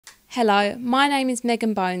Hello, my name is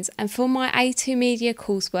Megan Bones, and for my A2 Media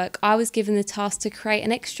coursework I was given the task to create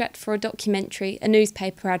an extract for a documentary, a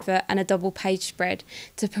newspaper advert and a double-page spread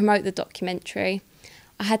to promote the documentary.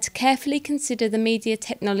 I had to carefully consider the media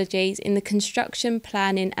technologies in the construction,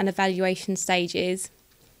 planning and evaluation stages.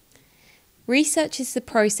 Research is the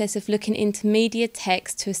process of looking into media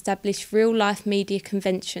text to establish real-life media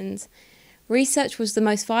conventions. Research was the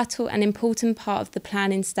most vital and important part of the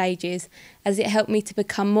planning stages, as it helped me to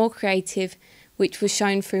become more creative, which was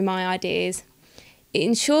shown through my ideas. It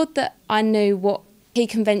ensured that I knew what key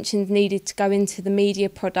conventions needed to go into the media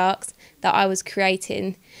products that I was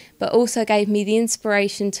creating, but also gave me the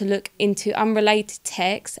inspiration to look into unrelated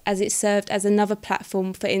text, as it served as another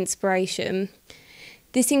platform for inspiration.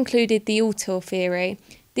 This included the auteur theory.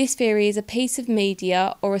 This theory is a piece of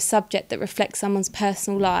media or a subject that reflects someone's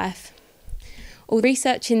personal life. Although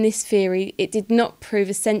researching this theory, it did not prove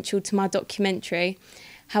essential to my documentary.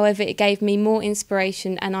 However, it gave me more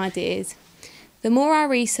inspiration and ideas. The more I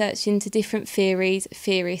researched into different theories,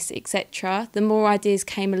 theorists, etc., the more ideas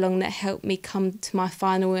came along that helped me come to my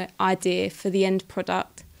final idea for the end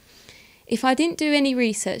product. If I didn't do any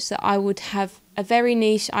research, that I would have a very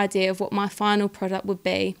niche idea of what my final product would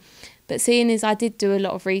be. But seeing as I did do a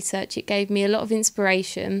lot of research, it gave me a lot of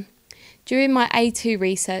inspiration. During my A2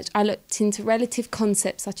 research, I looked into relative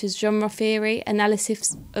concepts such as genre theory,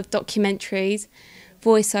 analysis of documentaries,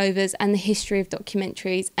 voiceovers and the history of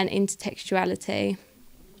documentaries and intertextuality.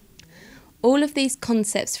 All of these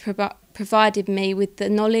concepts provided me with the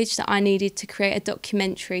knowledge that I needed to create a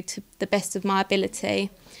documentary to the best of my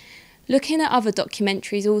ability. Looking at other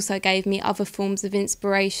documentaries also gave me other forms of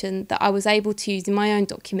inspiration that I was able to use in my own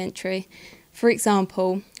documentary. For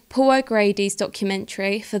example, Paul O'Grady's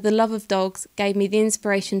documentary, For the Love of Dogs, gave me the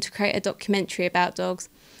inspiration to create a documentary about dogs.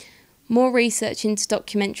 More research into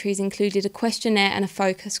documentaries included a questionnaire and a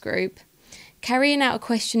focus group. Carrying out a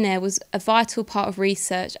questionnaire was a vital part of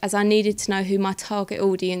research, as I needed to know who my target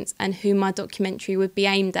audience and who my documentary would be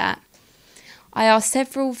aimed at. I asked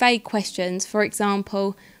several vague questions, for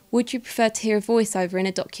example, would you prefer to hear a voiceover in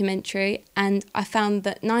a documentary? And I found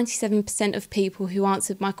that 97% of people who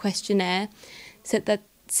answered my questionnaire said that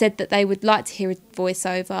they would like to hear a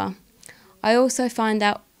voiceover. I also found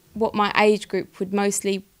out what my age group would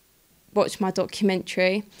mostly watch my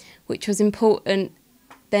documentary, which was important.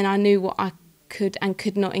 Then I knew what I could and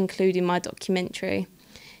could not include in my documentary.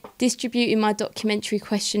 Distributing my documentary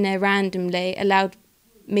questionnaire randomly allowed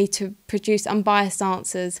me to produce unbiased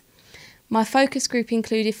answers. My focus group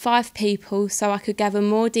included 5 people, so I could gather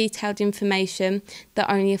more detailed information that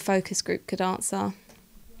only a focus group could answer.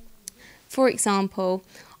 For example,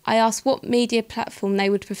 I asked what media platform they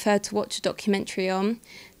would prefer to watch a documentary on.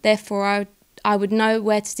 Therefore, I would know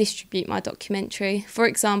where to distribute my documentary, for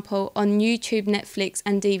example, on YouTube, Netflix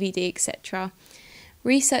and DVD, etc.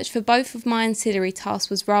 Research for both of my ancillary tasks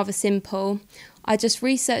was rather simple. I just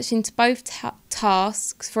researched into both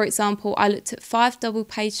tasks. For example, I looked at 5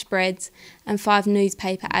 double-page spreads and 5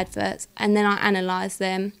 newspaper adverts, and then I analysed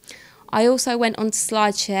them. I also went onto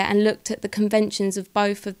SlideShare and looked at the conventions of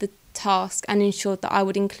both of the tasks and ensured that I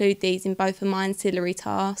would include these in both of my ancillary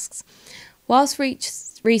tasks. Whilst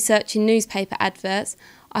researching newspaper adverts,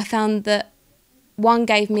 I found that one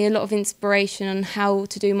gave me a lot of inspiration on how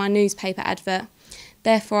to do my newspaper advert.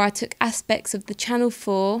 Therefore, I took aspects of the Channel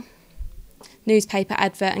 4 newspaper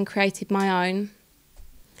advert and created my own.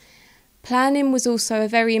 Planning was also a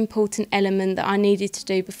very important element that I needed to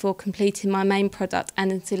do before completing my main product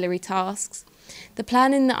and ancillary tasks. The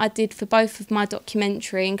planning that I did for both of my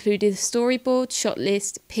documentary included a storyboard, shot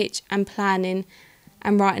list, pitch and planning,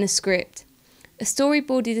 and writing a script. A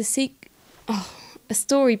storyboard is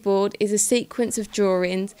a sequence of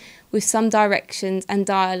drawings with some directions and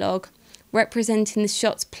dialogue, representing the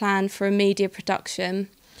shots planned for a media production.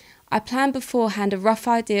 I planned beforehand a rough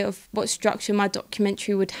idea of what structure my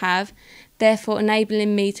documentary would have, therefore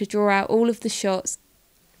enabling me to draw out all of the shots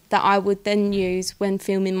that I would then use when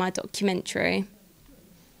filming my documentary.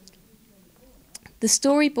 The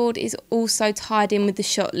storyboard is also tied in with the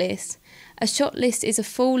shot list. A shot list is a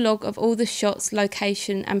full log of all the shots,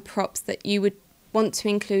 location and props that you would want to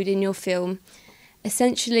include in your film.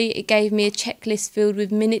 Essentially, it gave me a checklist filled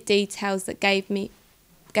with minute details that gave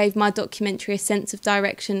my documentary a sense of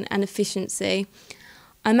direction and efficiency.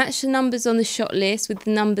 I matched the numbers on the shot list with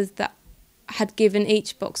the numbers that I had given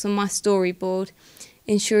each box on my storyboard,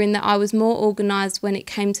 ensuring that I was more organised when it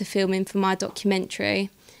came to filming for my documentary.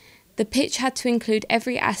 The pitch had to include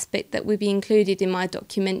every aspect that would be included in my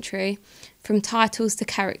documentary, from titles to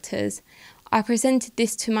characters. I presented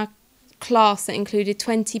this to my class that included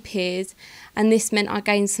 20 peers, and this meant I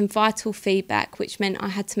gained some vital feedback, which meant I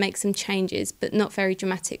had to make some changes, but not very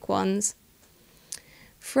dramatic ones.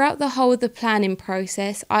 Throughout the whole of the planning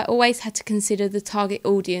process, I always had to consider the target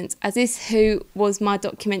audience, as this who was my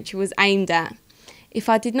documentary was aimed at. If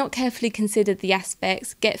I did not carefully consider the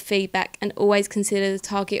aspects, get feedback, and always consider the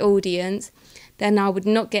target audience, then I would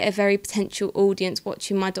not get a very potential audience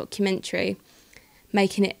watching my documentary,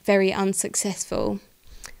 making it very unsuccessful.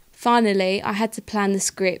 Finally, I had to plan the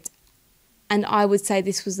script, and I would say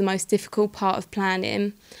this was the most difficult part of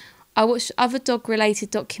planning. I watched other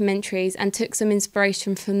dog-related documentaries and took some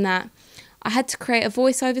inspiration from that. I had to create a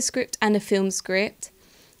voiceover script and a film script.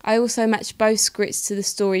 I also matched both scripts to the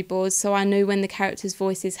storyboards, so I knew when the characters'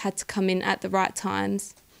 voices had to come in at the right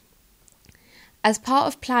times. As part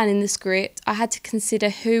of planning the script, I had to consider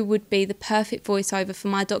who would be the perfect voiceover for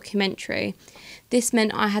my documentary. This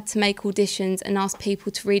meant I had to make auditions and ask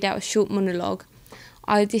people to read out a short monologue.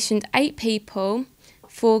 I auditioned 8 people,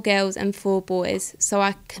 4 girls and 4 boys, so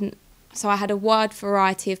I had a wide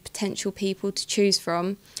variety of potential people to choose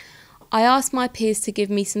from. I asked my peers to give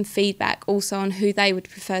me some feedback also on who they would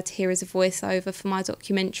prefer to hear as a voiceover for my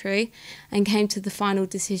documentary, and came to the final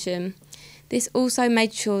decision. This also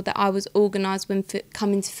made sure that I was organised when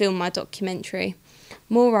coming to film my documentary.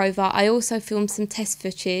 Moreover, I also filmed some test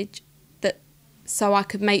footage so I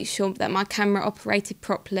could make sure that my camera operated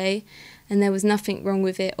properly and there was nothing wrong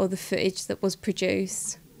with it or the footage that was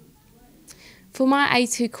produced. For my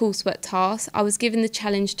A2 coursework task, I was given the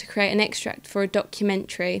challenge to create an extract for a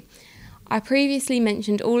documentary. I previously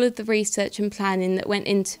mentioned all of the research and planning that went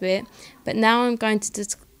into it, but now I'm going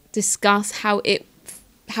to discuss how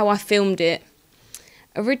I filmed it.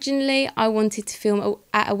 Originally, I wanted to film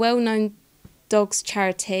at a well-known dogs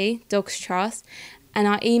charity, Dogs Trust, and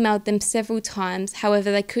I emailed them several times.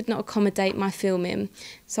 However, they could not accommodate my filming.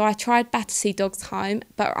 So I tried Battersea Dogs Home,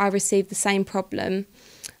 but I received the same problem.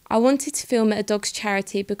 I wanted to film at a dogs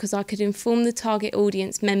charity because I could inform the target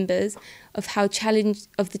audience members of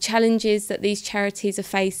the challenges that these charities are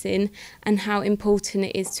facing and how important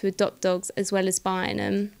it is to adopt dogs as well as buying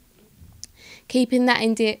them. Keeping that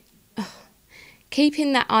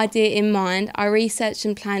idea in mind, I researched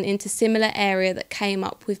and planned into a similar area that came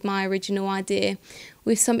up with my original idea.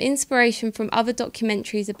 With some inspiration from other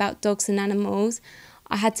documentaries about dogs and animals,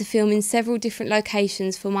 I had to film in several different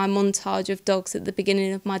locations for my montage of dogs at the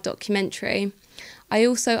beginning of my documentary. I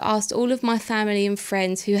also asked all of my family and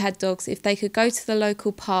friends who had dogs if they could go to the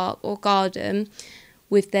local park or garden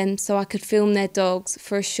with them so I could film their dogs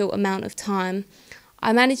for a short amount of time.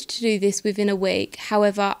 I managed to do this within a week.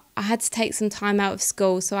 However, I had to take some time out of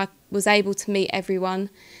school, so I was able to meet everyone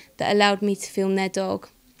that allowed me to film their dog.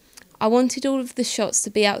 I wanted all of the shots to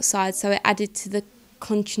be outside, so it added to the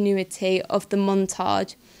continuity of the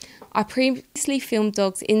montage. I previously filmed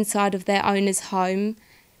dogs inside of their owners' homes.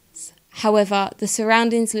 However, the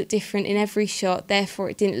surroundings looked different in every shot, therefore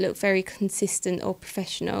it didn't look very consistent or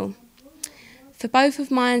professional. For both of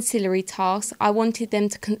my ancillary tasks, I wanted them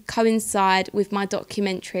to coincide with my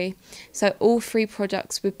documentary, so all 3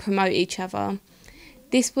 products would promote each other.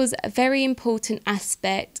 This was a very important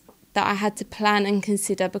aspect that I had to plan and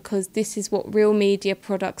consider because this is what real media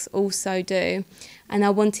products also do, and I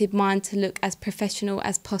wanted mine to look as professional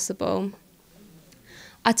as possible.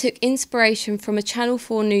 I took inspiration from a Channel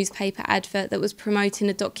 4 newspaper advert that was promoting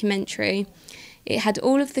a documentary. It had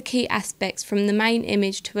all of the key aspects from the main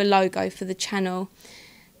image to a logo for the channel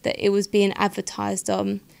that it was being advertised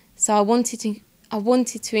on. So I wanted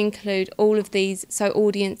to include all of these so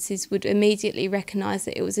audiences would immediately recognise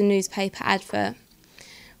that it was a newspaper advert.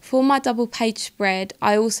 For my double-page spread,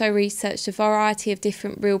 I also researched a variety of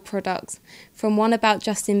different real products, from one about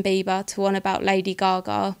Justin Bieber to one about Lady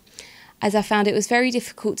Gaga, as I found it was very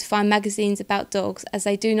difficult to find magazines about dogs as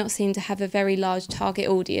they do not seem to have a very large target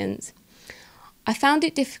audience. I found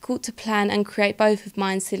it difficult to plan and create both of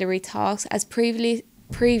my ancillary tasks as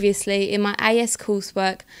previously in my AS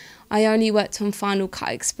coursework I only worked on Final Cut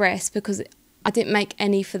Express because I didn't make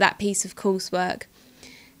any for that piece of coursework.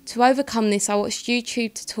 To overcome this, I watched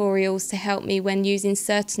YouTube tutorials to help me when using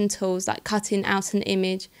certain tools like cutting out an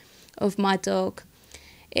image of my dog.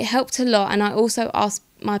 It helped a lot, and I also asked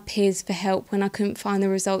my peers for help when I couldn't find the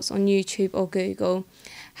results on YouTube or Google.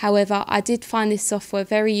 However, I did find this software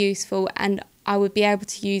very useful and I would be able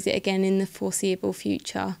to use it again in the foreseeable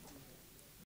future.